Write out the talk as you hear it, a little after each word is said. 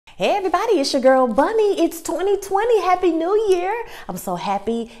Hey everybody, it's your girl Bunny. It's 2020. Happy New Year. I'm so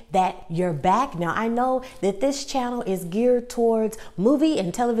happy that you're back. Now I know that this channel is geared towards movie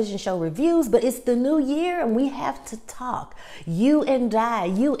and television show reviews, but it's the new year and we have to talk. You and I,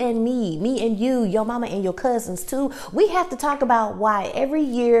 you and me and you, your mama and your cousins too. We have to talk about why every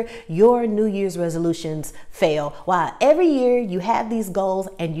year your New Year's resolutions fail. Why every year you have these goals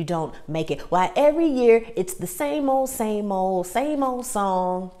and you don't make it. Why every year it's the same old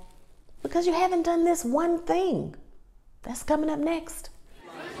song. Because you haven't done this one thing. That's coming up next.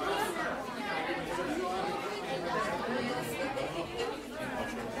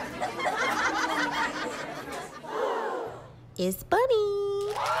 It's Bunny.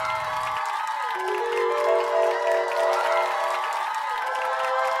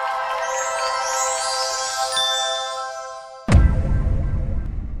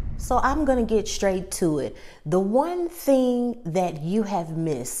 So I'm going to get straight to it. The one thing that you have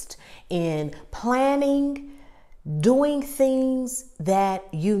missed in planning, doing things that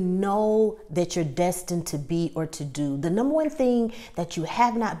you know that you're destined to be or to do, the number one thing that you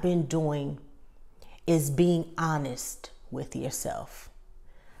have not been doing is being honest with yourself.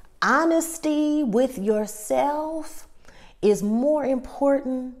 Honesty with yourself is more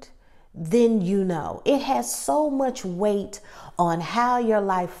important than you know. It has so much weight on how your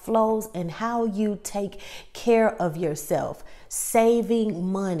life flows and how you take care of yourself.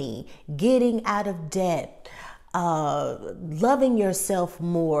 Saving money, getting out of debt, loving yourself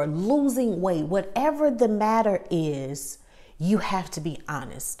more, losing weight, whatever the matter is, you have to be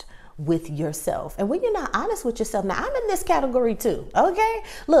honest with yourself. And when you're not honest with yourself, now I'm in this category too, okay?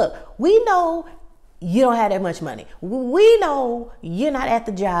 Look, we know you don't have that much money. We know you're not at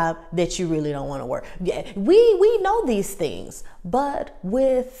the job that you really don't want to work. Yeah, we know these things, but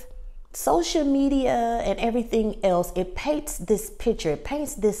with social media and everything else, it paints this picture, it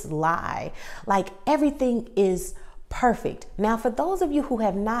paints this lie, like everything is perfect. Now, for those of you who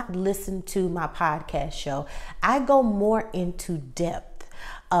have not listened to my podcast show, I go more into depth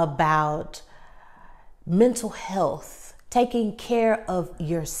about mental health, taking care of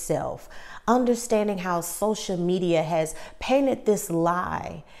yourself, understanding how social media has painted this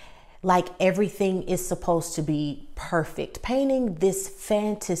lie like everything is supposed to be perfect, painting this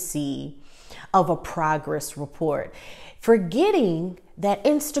fantasy of a progress report, forgetting that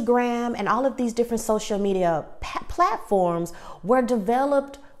Instagram and all of these different social media platforms were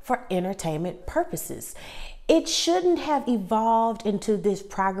developed for entertainment purposes. It shouldn't have evolved into this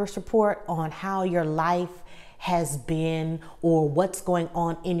progress report on how your life has been or what's going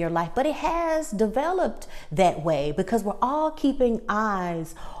on in your life, but it has developed that way because we're all keeping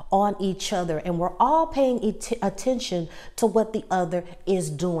eyes on each other and we're all paying attention to what the other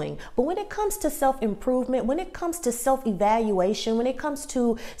is doing. But when it comes to self-improvement, when it comes to self-evaluation, when it comes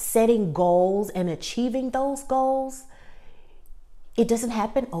to setting goals and achieving those goals, it doesn't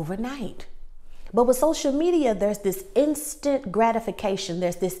happen overnight. But with social media, there's this instant gratification,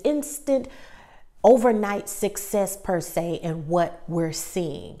 there's this instant overnight success per se in what we're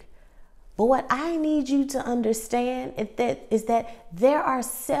seeing. But what I need you to understand is that there are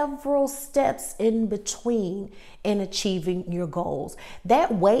several steps in between in achieving your goals.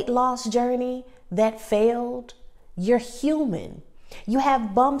 That weight loss journey that failed, you're human. You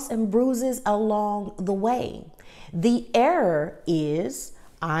have bumps and bruises along the way. The error is,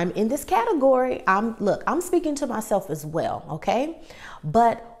 I'm in this category. I'm speaking to myself as well, okay?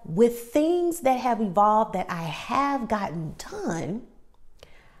 But with things that have evolved that I have gotten done,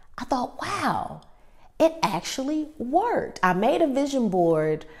 I thought, wow, it actually worked. I made a vision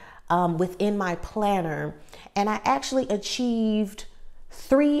board within my planner, and I actually achieved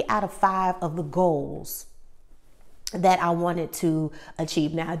 3 out of 5 of the goals that I wanted to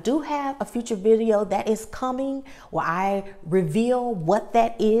achieve. Now, I do have a future video that is coming where I reveal what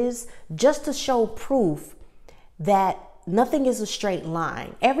that is, just to show proof that nothing is a straight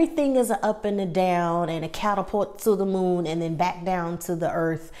line. Everything is an up and a down and a catapult to the moon and then back down to the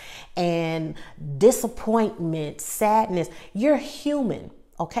earth, and disappointment, sadness. You're human.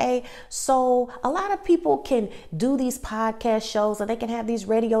 Okay, so a lot of people can do these podcast shows and they can have these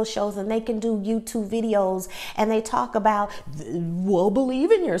radio shows and they can do YouTube videos and they talk about, well,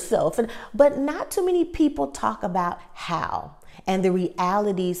 believe in yourself. But not too many people talk about how and the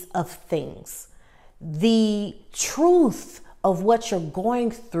realities of things, the truth of what you're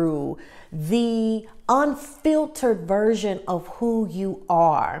going through, the unfiltered version of who you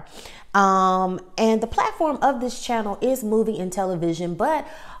are. And the platform of this channel is movie and television, but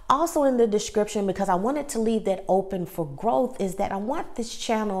also in the description, because I wanted to leave that open for growth, is that I want this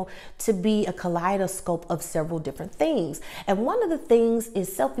channel to be a kaleidoscope of several different things. And one of the things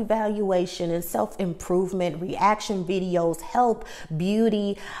is self-evaluation and self-improvement, reaction videos, health,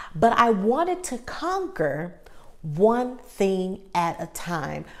 beauty. But I wanted to conquer one thing at a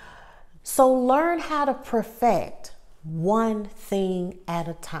time. So learn how to perfect one thing at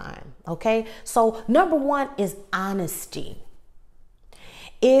a time. Okay. So number one is honesty.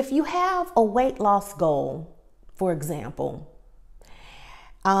 If you have a weight loss goal, for example,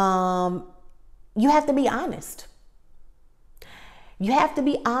 you have to be honest. You have to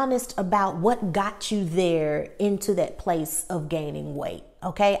be honest about what got you there into that place of gaining weight.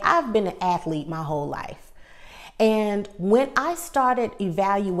 Okay. I've been an athlete my whole life. And when I started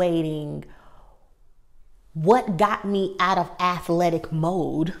evaluating what got me out of athletic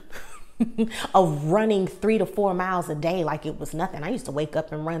mode, of running 3 to 4 miles a day like it was nothing. I used to wake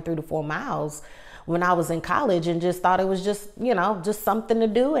up and run 3 to 4 miles when I was in college and just thought it was just, just something to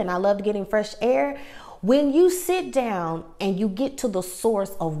do. And I loved getting fresh air. When you sit down and you get to the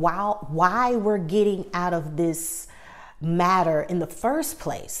source of why we're getting out of this matter in the first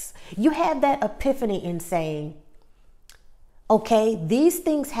place, you have that epiphany in saying, okay, these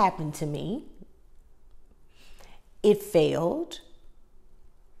things happened to me. It failed.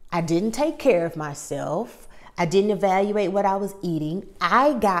 I didn't take care of myself. I didn't evaluate what I was eating.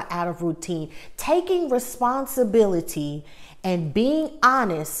 I got out of routine. Taking responsibility and being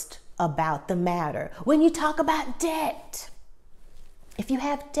honest about the matter. When you talk about debt, if you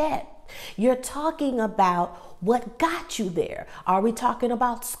have debt, you're talking about what got you there. Are we talking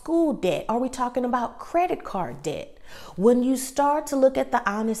about school debt? Are we talking about credit card debt? When you start to look at the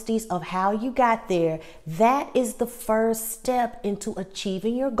honesties of how you got there, that is the first step into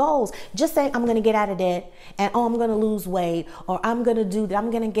achieving your goals. Just saying, I'm going to get out of debt, and I'm going to lose weight, or I'm going to do that,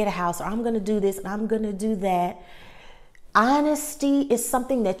 I'm going to get a house, or I'm going to do this, and I'm going to do that. Honesty is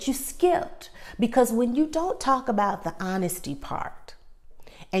something that you skipped, because when you don't talk about the honesty part,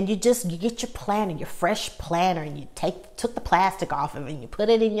 and you get your planner, your fresh planner, and you took the plastic off of it and you put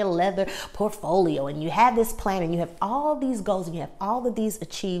it in your leather portfolio, and you have this plan and you have all these goals and you have all of these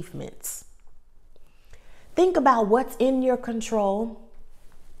achievements. Think about what's in your control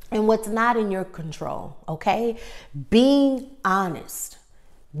and what's not in your control, okay? Being honest.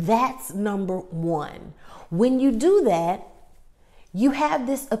 That's number one. When you do that, you have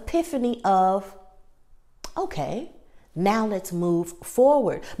this epiphany of, okay, now let's move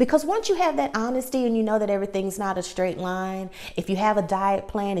forward. Because once you have that honesty and you know that everything's not a straight line, if you have a diet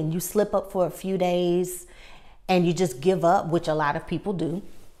plan and you slip up for a few days and you just give up, which a lot of people do,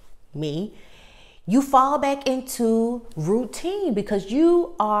 me, you fall back into routine because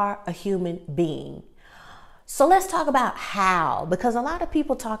you are a human being. So let's talk about how, because a lot of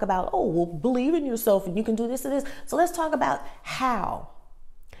people talk about, oh, well, believe in yourself and you can do this and this. So let's talk about how.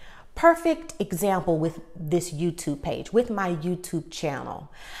 Perfect example with this YouTube page, with my YouTube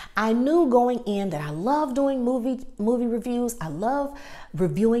channel. I knew going in that I love doing movie reviews. I love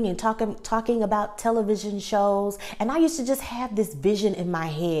reviewing and talking about television shows. And I used to just have this vision in my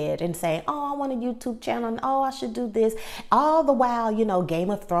head and say, oh, I want a YouTube channel, and oh, I should do this. All the while, Game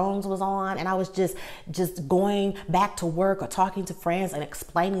of Thrones was on, and I was just going back to work or talking to friends and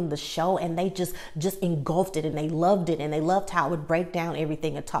explaining the show, and they just engulfed it, and they loved it, and they loved how it would break down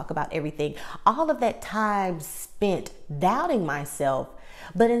everything and talk about everything. All of that time spent doubting myself,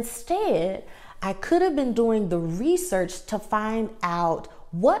 but instead I could have been doing the research to find out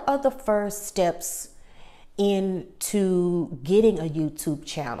what are the first steps into getting a YouTube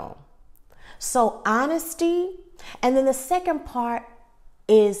channel. So honesty, and then the second part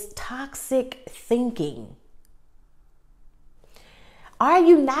is toxic thinking. Are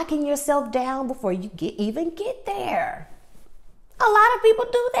you knocking yourself down before you even get there? A lot of people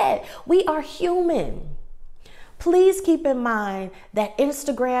do that. We are human. Please keep in mind that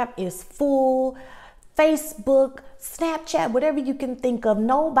Instagram is full, Facebook, Snapchat, whatever you can think of.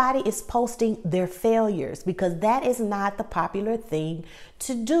 Nobody is posting their failures because that is not the popular thing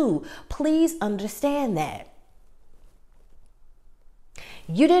to do. Please understand that.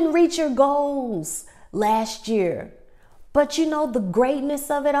 You didn't reach your goals last year. But the greatness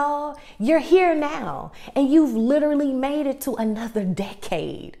of it all, you're here now and you've literally made it to another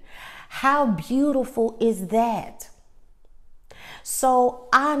decade. How beautiful is that? So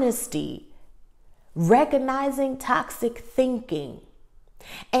honesty, recognizing toxic thinking,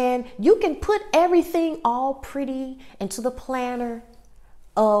 and you can put everything all pretty into the planner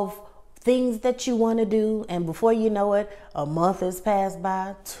of things that you want to do, and before you know it, a month has passed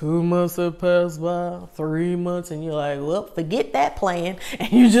by, 2 months have passed by, 3 months, and you're like, well, forget that plan,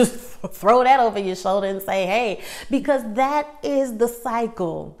 and you just throw that over your shoulder and say, hey, because that is the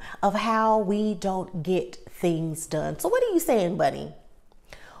cycle of how we don't get things done. So what are you saying, buddy?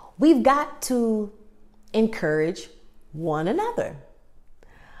 We've got to encourage one another.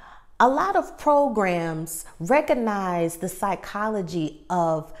 A lot of programs recognize the psychology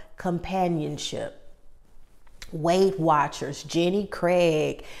of companionship. Weight Watchers, Jenny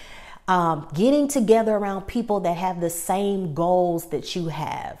Craig, getting together around people that have the same goals that you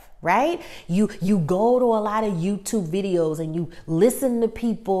have, right? You go to a lot of YouTube videos and you listen to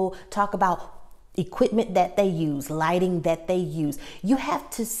people talk about equipment that they use, lighting that they use. You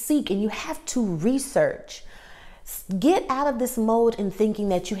have to seek and you have to research. Get out of this mode in thinking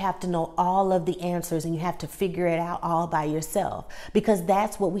that you have to know all of the answers and you have to figure it out all by yourself, because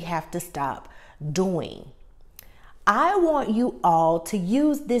that's what we have to stop doing. I want you all to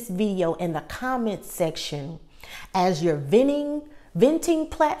use this video in the comment section as your venting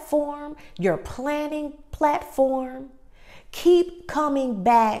platform, your planning platform. Keep coming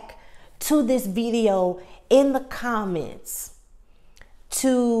back to this video in the comments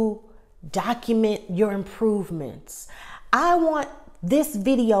to document your improvements. I want this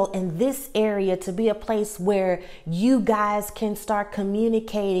video in this area to be a place where you guys can start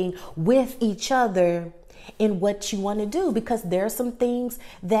communicating with each other in what you want to do, because there are some things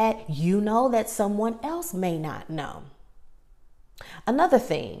that you know that someone else may not know. Another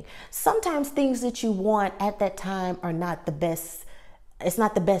thing, sometimes things that you want at that time are not the best. It's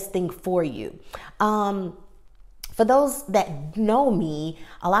not the best thing for you. For those that know me,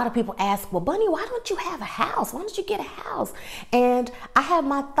 a lot of people ask, well, Bunny, why don't you have a house? Why don't you get a house? And I have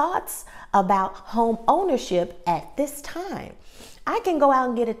my thoughts about home ownership at this time. I can go out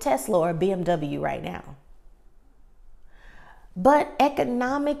and get a Tesla or a BMW right now. But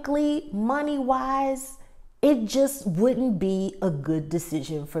economically, money-wise, it just wouldn't be a good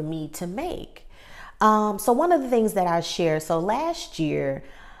decision for me to make. So one of the things that I share, so last year,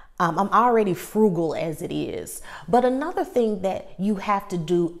 I'm already frugal as it is. But another thing that you have to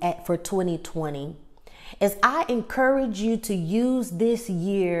do for 2020 is I encourage you to use this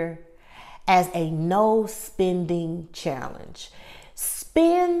year as a no spending challenge.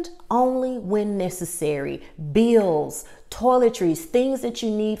 Spend only when necessary. Bills, toiletries, things that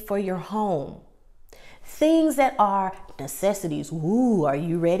you need for your home. Things that are necessities. Ooh, are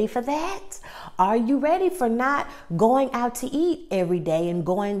you ready for that? Are you ready for not going out to eat every day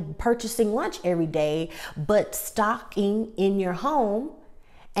and purchasing lunch every day, but stocking in your home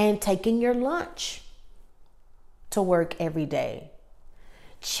and taking your lunch to work every day?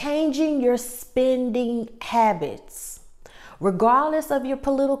 Changing your spending habits. Regardless of your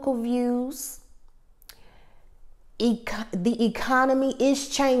political views, the economy is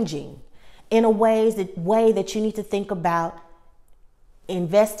changing in a way that you need to think about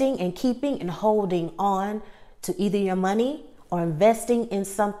investing and keeping and holding on to either your money or investing in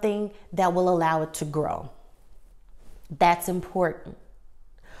something that will allow it to grow. That's important.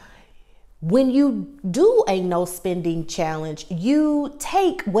 When you do a no spending challenge, you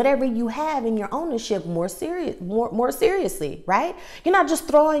take whatever you have in your ownership more seriously, right? You're not just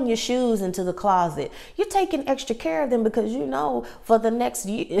throwing your shoes into the closet. You're taking extra care of them because you know for the next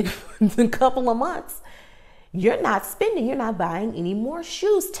year, a couple of months, you're not spending, you're not buying any more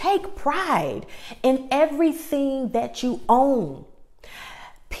shoes. Take pride in everything that you own.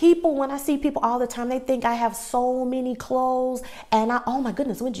 People, when I see people all the time, they think I have so many clothes and oh my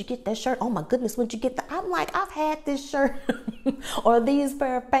goodness, when'd you get that shirt? Oh my goodness, when'd you get that? I'm like, I've had this shirt or these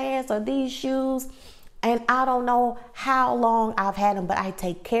pair of pants or these shoes, and I don't know how long I've had them, but I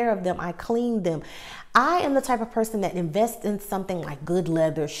take care of them. I clean them. I am the type of person that invests in something like good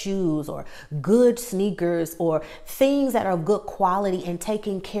leather shoes or good sneakers or things that are good quality and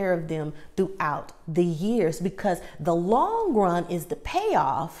taking care of them throughout the years, because the long run is the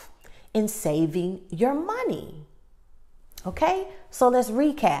payoff in saving your money. Okay, so let's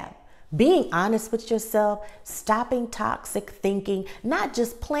recap. Being honest with yourself, stopping toxic thinking, not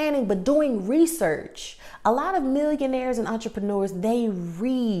just planning, but doing research. A lot of millionaires and entrepreneurs, they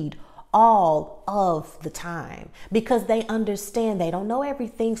read all of the time because they understand they don't know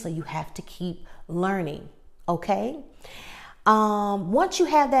everything, so you have to keep learning. Okay, once you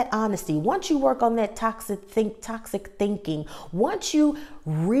have that honesty, once you work on that toxic thinking, once you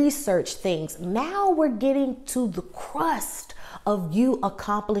research things, now we're getting to the crust of you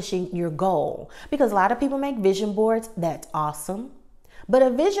accomplishing your goal. Because a lot of people make vision boards. That's awesome. But a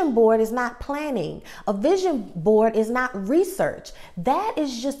vision board is not planning. A vision board is not research. That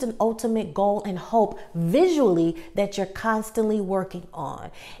is just an ultimate goal and hope visually that you're constantly working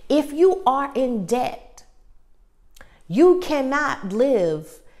on. If you are in debt, you cannot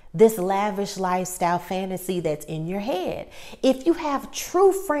live this lavish lifestyle fantasy that's in your head. If you have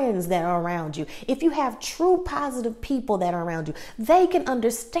true friends that are around you, if you have true positive people that are around you, they can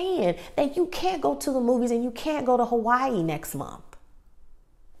understand that you can't go to the movies and you can't go to Hawaii next month.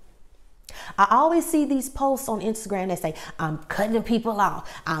 I always see these posts on Instagram that say, I'm cutting people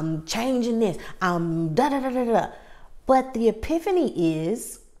off, I'm changing this, I'm da da da da da. But the epiphany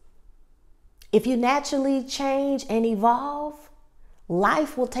is, if you naturally change and evolve,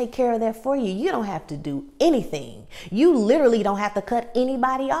 life will take care of that for you. You don't have to do anything. You literally don't have to cut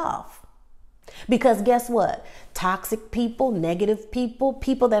anybody off. Because guess what? Toxic people, negative people,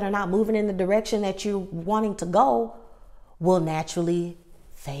 people that are not moving in the direction that you're wanting to go will naturally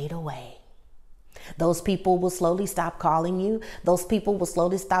fade away. Those people will slowly stop calling you. Those people will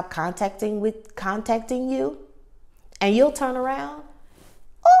slowly stop contacting you. And you'll turn around,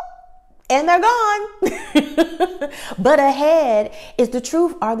 and they're gone. But ahead is the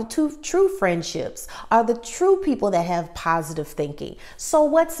truth, are the true friendships, are the true people that have positive thinking. So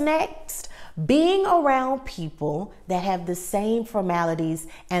what's next? Being around people that have the same formalities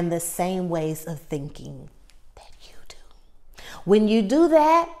and the same ways of thinking that you do. When you do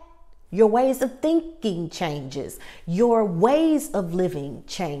that, your ways of thinking changes. Your ways of living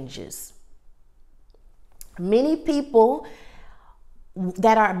changes. Many people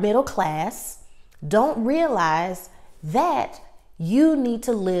that are middle class don't realize that you need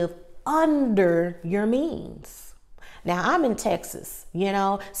to live under your means. Now, I'm in Texas,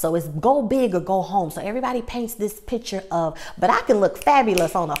 so it's go big or go home. So everybody paints this picture of, but I can look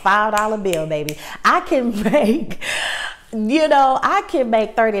fabulous on a $5 bill, baby. I can make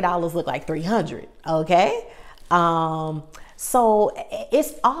 $30 look like $300, okay? So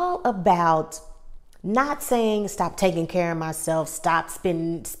it's all about not saying stop taking care of myself, stop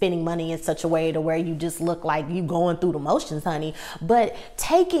spending money in such a way to where you just look like you going through the motions, honey, but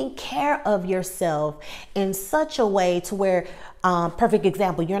taking care of yourself in such a way to where, perfect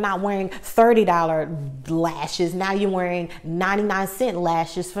example, you're not wearing $30 lashes, now you're wearing 99-cent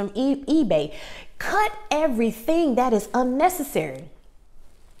lashes from eBay. Cut everything that is unnecessary.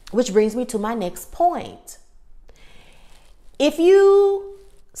 Which brings me to my next point. If you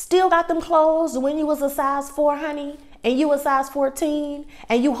still got them clothes when you was a size 4, honey, and you a size 14,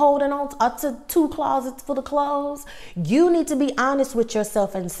 and you holding on up to 2 closets for the clothes, you need to be honest with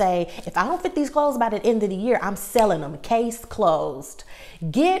yourself and say, if I don't fit these clothes by the end of the year, I'm selling them, case closed.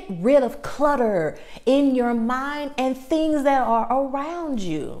 Get rid of clutter in your mind and things that are around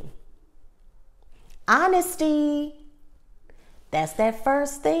you. Honesty, that's that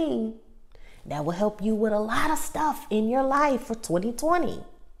first thing that will help you with a lot of stuff in your life for 2020.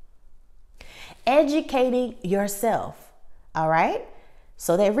 Educating yourself, all right?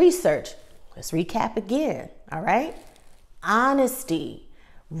 So that research, let's recap again, all right? Honesty,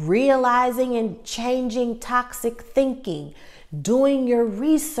 realizing and changing toxic thinking, doing your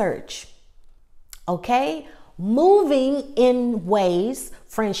research, okay? Moving in ways,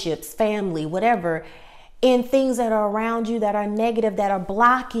 friendships, family, whatever, in things that are around you that are negative, that are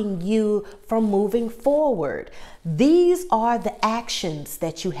blocking you from moving forward. These are the actions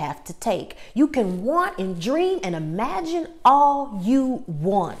that you have to take. You can want and dream and imagine all you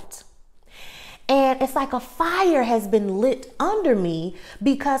want. And it's like a fire has been lit under me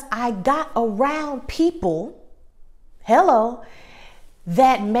because I got around people,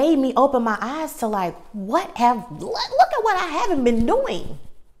 that made me open my eyes to like, look at what I haven't been doing.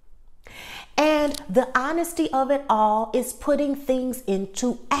 And the honesty of it all is putting things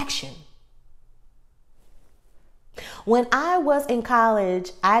into action. When I was in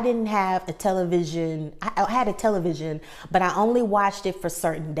college, I didn't have a television. I had a television, but I only watched it for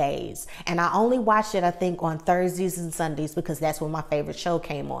certain days. And I only watched it, I think, on Thursdays and Sundays because that's when my favorite show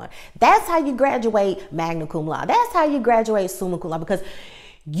came on. That's how you graduate magna cum laude. That's how you graduate summa cum laude, because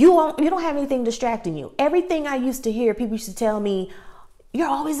you don't have anything distracting you. Everything I used to hear, people used to tell me, you're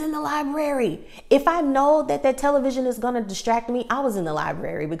always in the library. If I know that that television is going to distract me, I was in the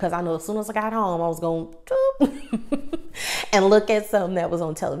library because I know as soon as I got home, I was going to and look at something that was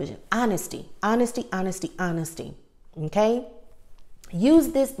on television. Honesty, honesty, honesty, honesty. Okay? Use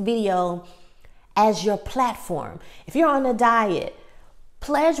this video as your platform. If you're on a diet,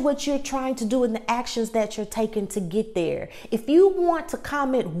 pledge what you're trying to do and the actions that you're taking to get there. If you want to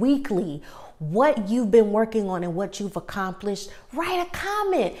comment weekly what you've been working on and what you've accomplished, write a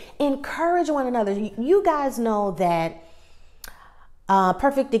comment, encourage one another. You guys know that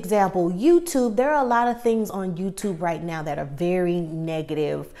Perfect example, YouTube. There are a lot of things on YouTube right now that are very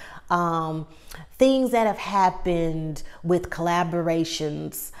negative. Things that have happened with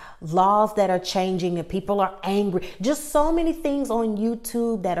collaborations, laws that are changing and people are angry. Just so many things on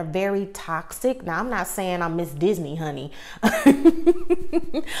YouTube that are very toxic. Now, I'm not saying I miss Disney, honey.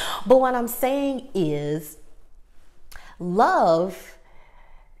 But what I'm saying is love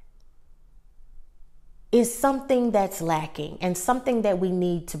is something that's lacking and something that we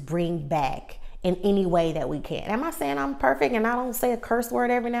need to bring back in any way that we can. Am I saying I'm perfect and I don't say a curse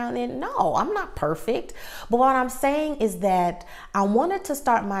word every now and then? No, I'm not perfect. But what I'm saying is that I wanted to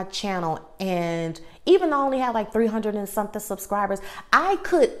start my channel, and even though I only have like 300 and something subscribers, I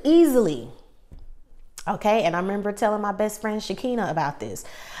could easily, okay, and I remember telling my best friend Shakina about this,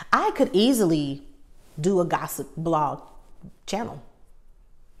 I could easily do a gossip blog channel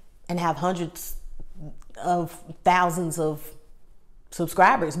and have hundreds of thousands of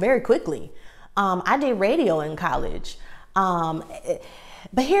subscribers very quickly. I did radio in college. But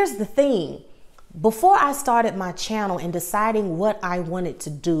here's the thing. Before I started my channel and deciding what I wanted to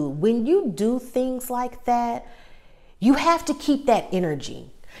do, when you do things like that, you have to keep that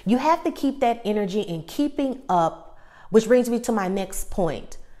energy. You have to keep that energy and keeping up, which brings me to my next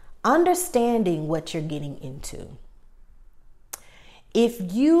point. Understanding what you're getting into.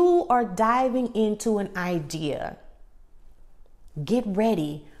 If you are diving into an idea, get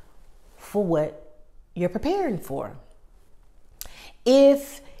ready for what you're preparing for.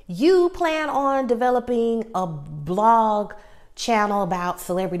 If you plan on developing a blog channel about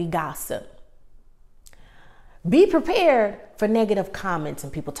celebrity gossip, be prepared for negative comments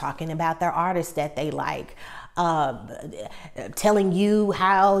and people talking about their artists that they like, telling you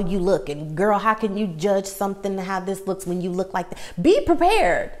how you look, and girl, how can you judge something, how this looks when you look like that? Be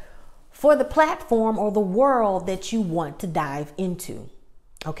prepared for the platform or the world that you want to dive into.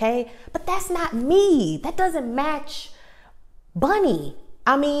 Okay, but that's not me. That doesn't match Bunny.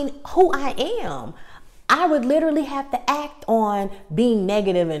 I mean, who I am. I would literally have to act on being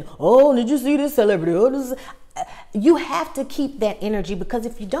negative and, oh, did you see this celebrity? Oh, this. You have to keep that energy, because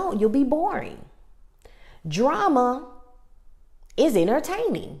if you don't, you'll be boring. Drama is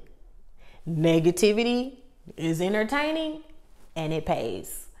entertaining. Negativity is entertaining, and it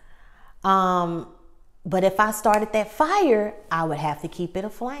pays. But if I started that fire, I would have to keep it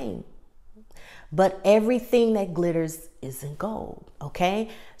aflame. But everything that glitters isn't gold, okay?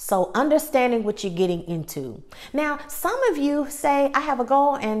 So understanding what you're getting into. Now, some of you say, I have a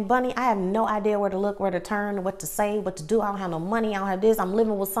goal, and Bunny, I have no idea where to look, where to turn, what to say, what to do. I don't have no money. I don't have this. I'm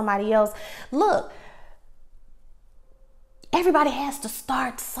living with somebody else. Look, everybody has to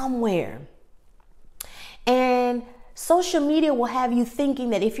start somewhere. And social media will have you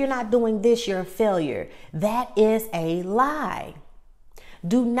thinking that if you're not doing this, you're a failure. That is a lie.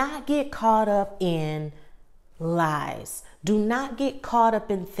 Do not get caught up in lies. Do not get caught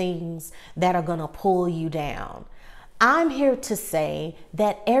up in things that are going to pull you down. I'm here to say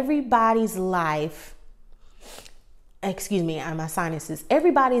that everybody's life, my sinuses,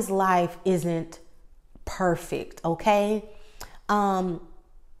 everybody's life isn't perfect, okay?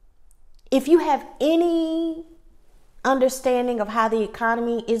 If you have any understanding of how the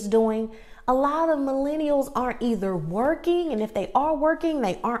economy is doing, a lot of millennials aren't either working, and if they are working,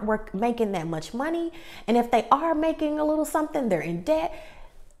 they aren't making that much money, and if they are making a little something, they're in debt.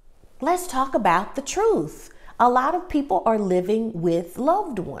 Let's talk about the truth. A lot of people are living with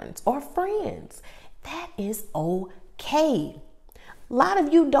loved ones or friends. That is okay. A lot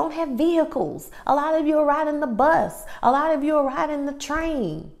of you don't have vehicles. A lot of you are riding the bus. A lot of you are riding the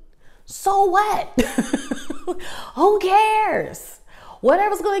train. So what? Who cares?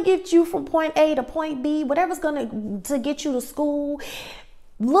 Whatever's going to get you from point A to point B, whatever's going to get you to school,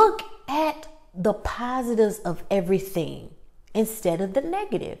 look at the positives of everything instead of the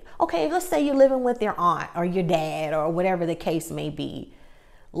negative. Okay, let's say you're living with your aunt or your dad or whatever the case may be.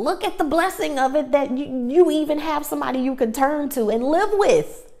 Look at the blessing of it that you even have somebody you can turn to and live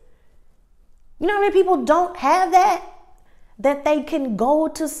with. You know how many people don't have that? That they can go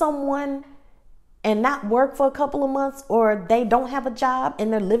to someone and not work for a couple of months, or they don't have a job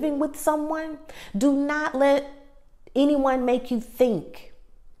and they're living with someone. Do not let anyone make you think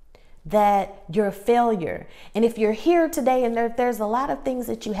that you're a failure. And if you're here today and there's a lot of things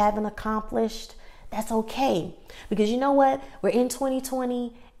that you haven't accomplished, that's okay. Because you know what? We're in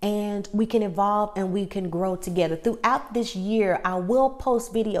 2020 and we can evolve and we can grow together. Throughout this year, I will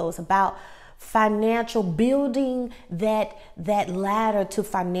post videos about financial, building that ladder to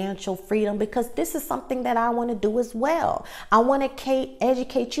financial freedom, because this is something that I want to do as well. I want to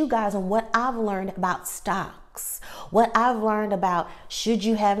educate you guys on what I've learned about stocks. stocks, what I've learned about should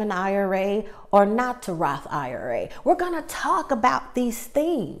you have an IRA or not to Roth IRA. We're going to talk about these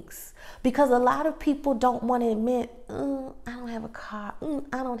things because a lot of people don't want to admit, I don't have a car,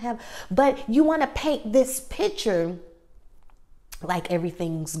 I don't have, but you want to paint this picture like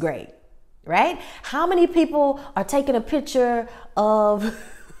everything's great, right? How many people are taking a picture of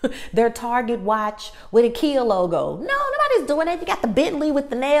their Target watch with a Kia logo? No, nobody's doing it. You got the Bentley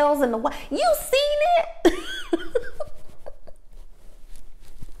with the nails and the watch. You seen it?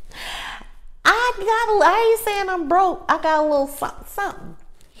 I ain't saying I'm broke. I got a little something.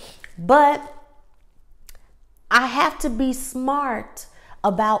 But I have to be smart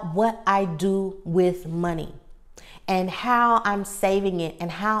about what I do with money and how I'm saving it and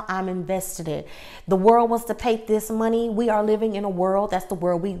how I'm investing it. The world wants to pay this money. We are living in a world, that's the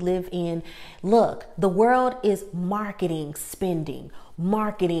world we live in. Look, the world is marketing, spending,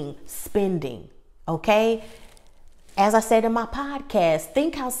 okay? As I said in my podcast,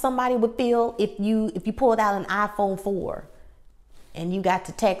 think how somebody would feel if you pulled out an iPhone 4 and you got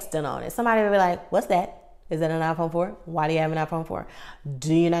to texting on it. Somebody would be like, what's that? Is that an iPhone 4? Why do you have an iPhone 4?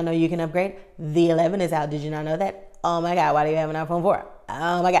 Do you not know you can upgrade? The 11 is out. Did you not know that? Oh my God, why do you have an iPhone 4?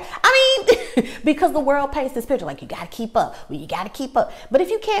 Oh my God. I mean, because the world paints this picture like you got to keep up. Well, you got to keep up. But if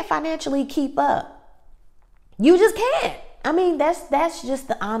you can't financially keep up, you just can't. I mean, that's just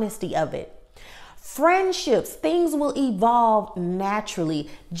the honesty of it. Friendships, things will evolve naturally.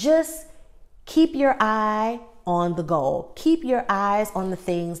 Just keep your eye on the goal. Keep your eyes on the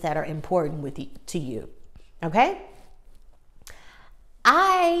things that are important to you. Okay?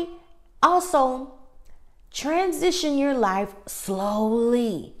 I also transition your life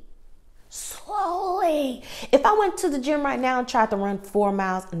slowly. If I went to the gym right now and tried to run 4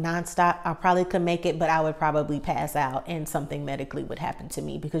 miles nonstop, I probably could make it, but I would probably pass out and something medically would happen to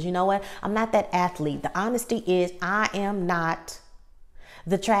me because you know what? I'm not that athlete. The honesty is I am not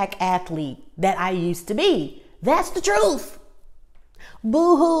the track athlete that I used to be. That's the truth.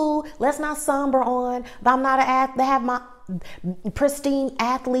 Boo-hoo. Let's not somber on, but I'm not an athlete. I have my pristine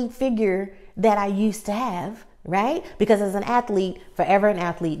athlete figure that I used to have, right? Because as an athlete, forever an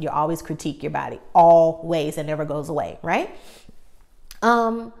athlete, you always critique your body. Always. It never goes away, right?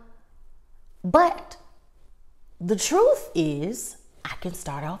 But the truth is I can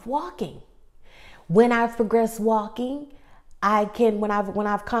start off walking. When I've progressed walking, when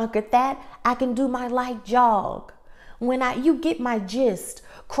I've conquered that, I can do my light jog. You get my gist.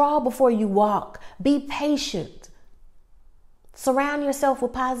 Crawl before you walk. Be patient. Surround yourself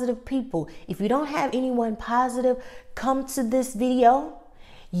with positive people. If you don't have anyone positive, come to this video.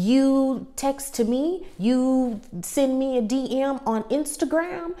 You text to me. You send me a DM on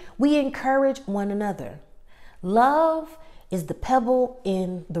Instagram. We encourage one another. Love is the pebble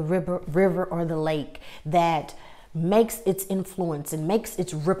in the river or the lake that makes its influence and makes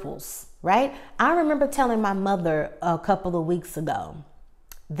its ripples, right? I remember telling my mother a couple of weeks ago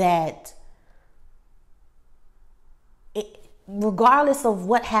that regardless of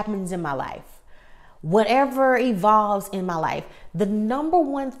what happens in my life, whatever evolves in my life, the number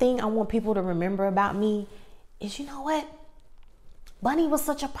one thing I want people to remember about me is, you know what? Bunny was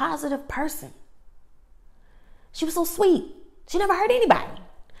such a positive person. She was so sweet. She never hurt anybody.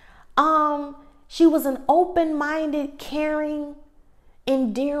 She was an open-minded, caring,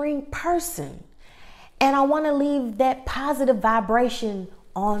 endearing person. And I want to leave that positive vibration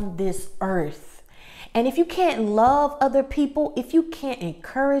on this earth. And if you can't love other people, if you can't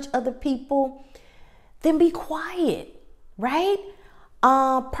encourage other people, then be quiet, right?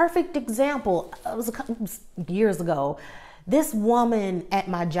 Perfect example, it was a couple years ago. This woman at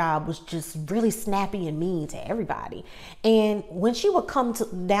my job was just really snappy and mean to everybody. And when she would come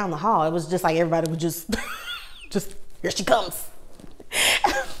down the hall, it was just like everybody would just here she comes.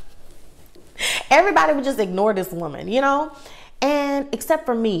 Everybody would just ignore this woman, you know? And except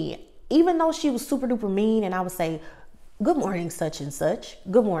for me, even though she was super duper mean and I would say, good morning, such and such.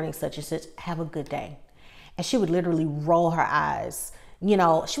 Good morning, such and such. Have a good day. And she would literally roll her eyes. You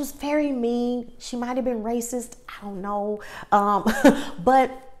know, she was very mean. She might have been racist. I don't know.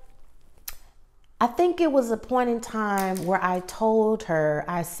 But I think it was a point in time where I told her,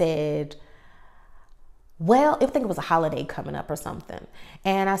 I said, well, I think it was a holiday coming up or something.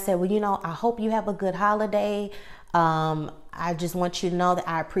 And I said, well, you know, I hope you have a good holiday. I just want you to know that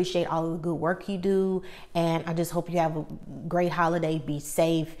I appreciate all of the good work you do. And I just hope you have a great holiday. Be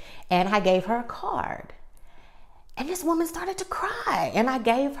safe. And I gave her a card. And this woman started to cry. And I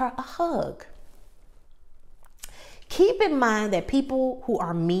gave her a hug. Keep in mind that people who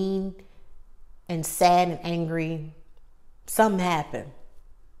are mean and sad and angry, something happened.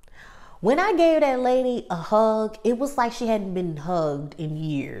 When I gave that lady a hug, it was like she hadn't been hugged in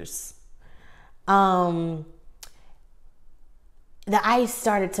years. The ice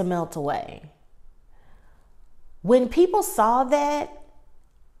started to melt away. When people saw that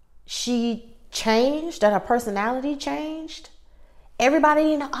she changed, that her personality changed,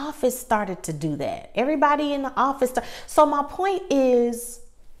 everybody in the office started to do that. Everybody in the office. So my point is,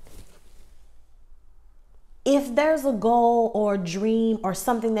 if there's a goal or a dream or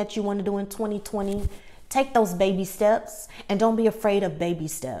something that you want to do in 2020, take those baby steps, and don't be afraid of baby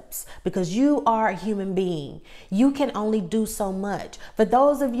steps, because you are a human being. You can only do so much. For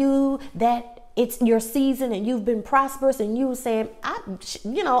those of you that it's your season and you've been prosperous and you saying, I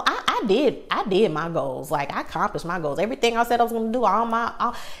did my goals. Like, I accomplished my goals. Everything I said I was going to do,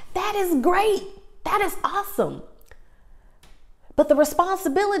 that is great. That is awesome. But the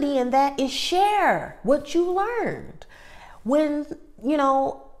responsibility in that is share what you learned. When,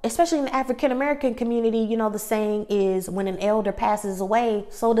 especially in the African American community, the saying is, when an elder passes away,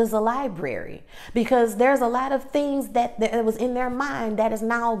 so does a library. Because there's a lot of things that was in their mind that is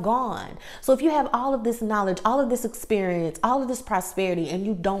now gone. So if you have all of this knowledge, all of this experience, all of this prosperity, and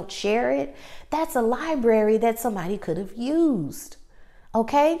you don't share it, that's a library that somebody could have used.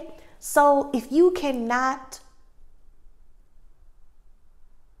 Okay? So if you cannot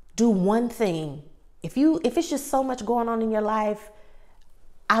do one thing, if it's just so much going on in your life,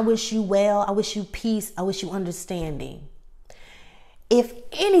 I wish you well, I wish you peace, I wish you understanding. If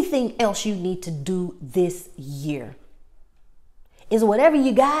anything else you need to do this year is whatever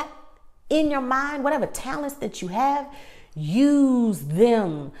you got in your mind, whatever talents that you have, use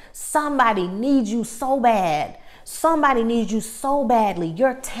them. Somebody needs you so bad. Somebody needs you so badly.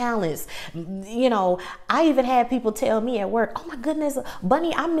 Your talents. I even had people tell me at work, oh my goodness,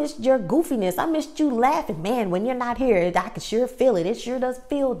 Bunny, I missed your goofiness. I missed you laughing. Man, when you're not here, I can sure feel it. It sure does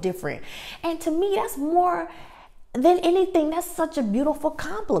feel different. And to me, that's more than anything. That's such a beautiful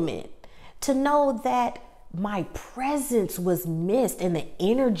compliment, to know that my presence was missed, and the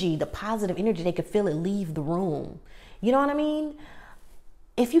energy, the positive energy, they could feel it leave the room. You know what I mean?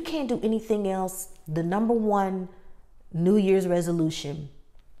 If you can't do anything else, the number one New Year's resolution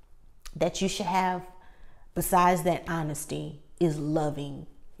that you should have, besides that honesty, is loving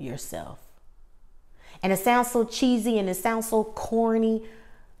yourself. And it sounds so cheesy and it sounds so corny,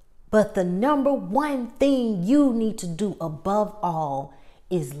 but the number one thing you need to do above all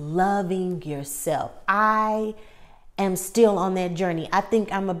is loving yourself. I am still on that journey. I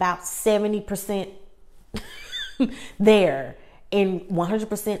think I'm about 70% there, in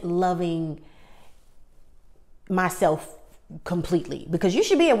 100% loving myself completely, because you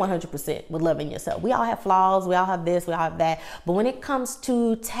should be at 100% with loving yourself. We all have flaws. We all have this, we all have that. But when it comes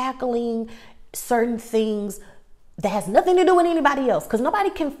to tackling certain things that has nothing to do with anybody else, because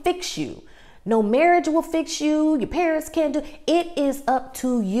nobody can fix you. No marriage will fix you. Your parents can't do. It is up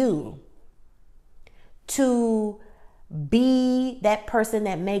to you to be that person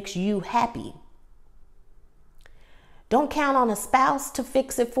that makes you happy. Don't count on a spouse to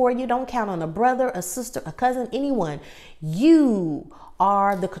fix it for you. Don't count on a brother, a sister, a cousin, anyone. You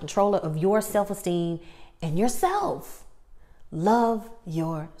are the controller of your self-esteem and yourself. Love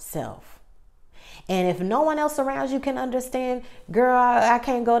yourself. And if no one else around you can understand, girl, I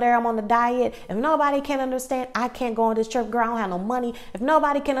can't go there, I'm on the diet. If nobody can understand, I can't go on this trip, girl, I don't have no money. If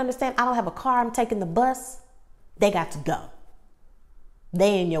nobody can understand, I don't have a car, I'm taking the bus. They got to go.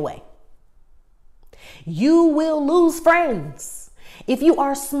 They in your way. You will lose friends. If you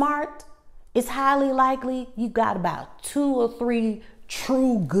are smart, it's highly likely you got about 2 or 3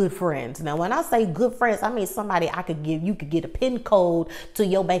 true good friends. Now, when I say good friends, I mean somebody you could get a PIN code to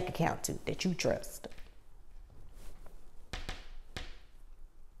your bank account to, that you trust.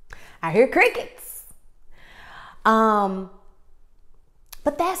 I hear crickets. But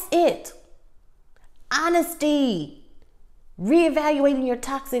that's it. Honesty. Reevaluating your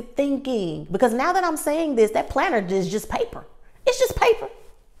toxic thinking. Because now that I'm saying this, that planner is just paper. It's just paper.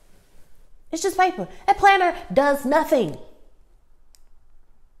 It's just paper. That planner does nothing.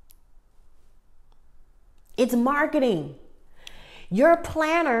 It's marketing. Your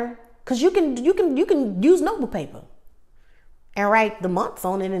planner, because you can use notebook paper and write the months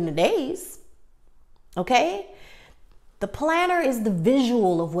on it and the days. Okay? The planner is the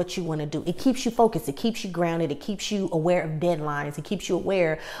visual of what you want to do. It keeps you focused. It keeps you grounded. It keeps you aware of deadlines. It keeps you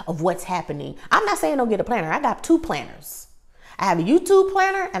aware of what's happening. I'm not saying don't get a planner. I got 2 planners. I have a YouTube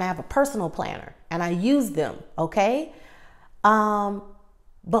planner and I have a personal planner, and I use them. Okay. But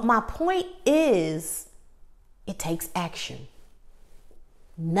my point is, it takes action.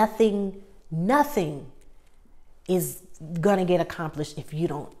 Nothing is going to get accomplished if you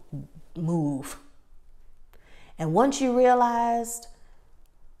don't move. And once you realized,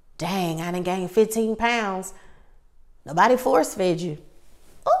 dang, I done gained 15 pounds, nobody force fed you.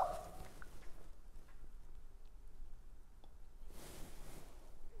 Oh.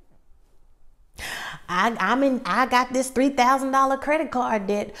 I got this $3,000 credit card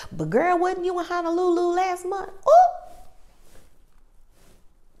debt, but girl, wasn't you in Honolulu last month? Oh.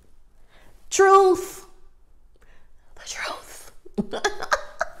 Truth. The truth.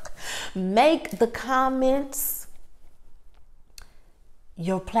 Make the comments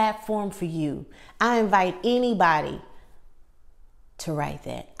your platform for you. I invite anybody to write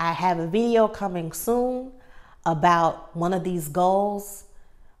that. I have a video coming soon about one of these goals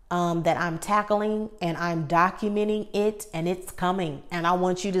that I'm tackling, and I'm documenting it, and it's coming. And I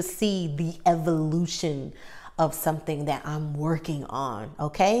want you to see the evolution of something that I'm working on,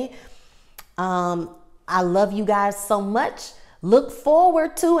 okay? I love you guys so much. Look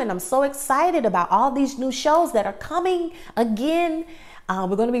forward to, and I'm so excited about all these new shows that are coming again.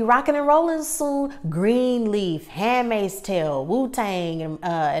 We're going to be rocking and rolling soon. Greenleaf, Handmaid's Tale, Wu-Tang,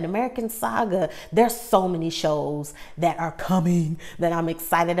 and American Saga. There's so many shows that are coming that I'm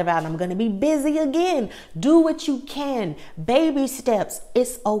excited about. I'm going to be busy again. Do what you can. Baby steps.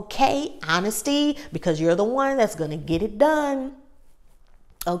 It's okay. Honesty, because you're the one that's going to get it done.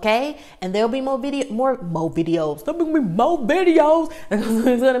 Okay, and there'll be more videos. There'll be more videos.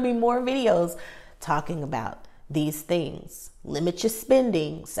 There's gonna be more videos talking about these things. Limit your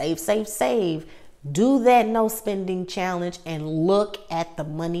spending. Save, save, save. Do that no spending challenge and look at the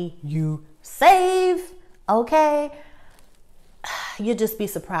money you save. Okay, you'll just be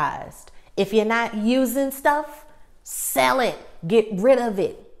surprised. If you're not using stuff, sell it. Get rid of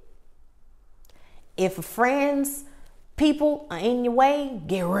it. If people are in your way,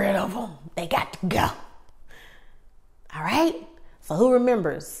 get rid of them. They got to go. All right? So who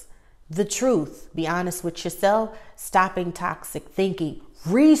remembers the truth? Be honest with yourself. Stopping toxic thinking.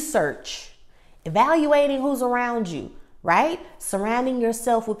 Research. Evaluating who's around you, right? Surrounding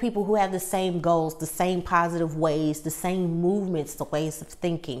yourself with people who have the same goals, the same positive ways, the same movements, the ways of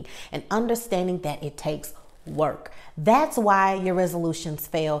thinking, and understanding that it takes work. That's why your resolutions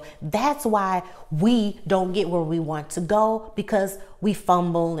fail. That's why we don't get where we want to go, because we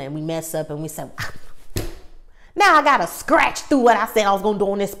fumble and we mess up and we say, now I gotta scratch through what I said I was gonna do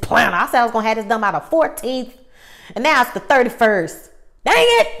on this planner. I said I was gonna have this done by the 14th, and now it's the 31st. Dang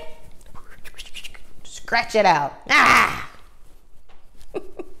it! Scratch it out.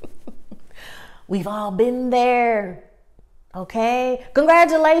 We've all been there. Okay,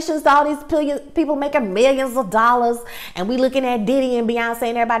 congratulations to all these people making millions of dollars, and we looking at Diddy and Beyonce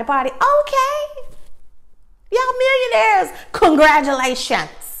and everybody party. Okay, y'all millionaires.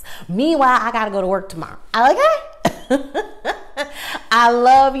 Congratulations. Meanwhile, I gotta go to work tomorrow. Okay. I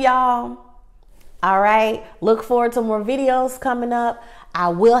love y'all. All right. Look forward to more videos coming up. I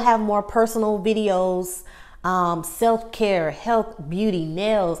will have more personal videos. Self-care, health, beauty,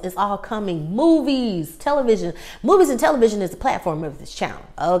 nails, it's all coming. Movies, television. Movies and television is the platform of this channel.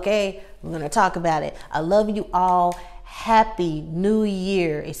 Okay, we're going to talk about it. I love you all. Happy New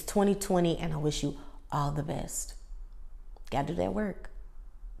Year. It's 2020, and I wish you all the best. Gotta do that work.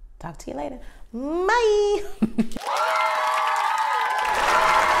 Talk to you later. Bye.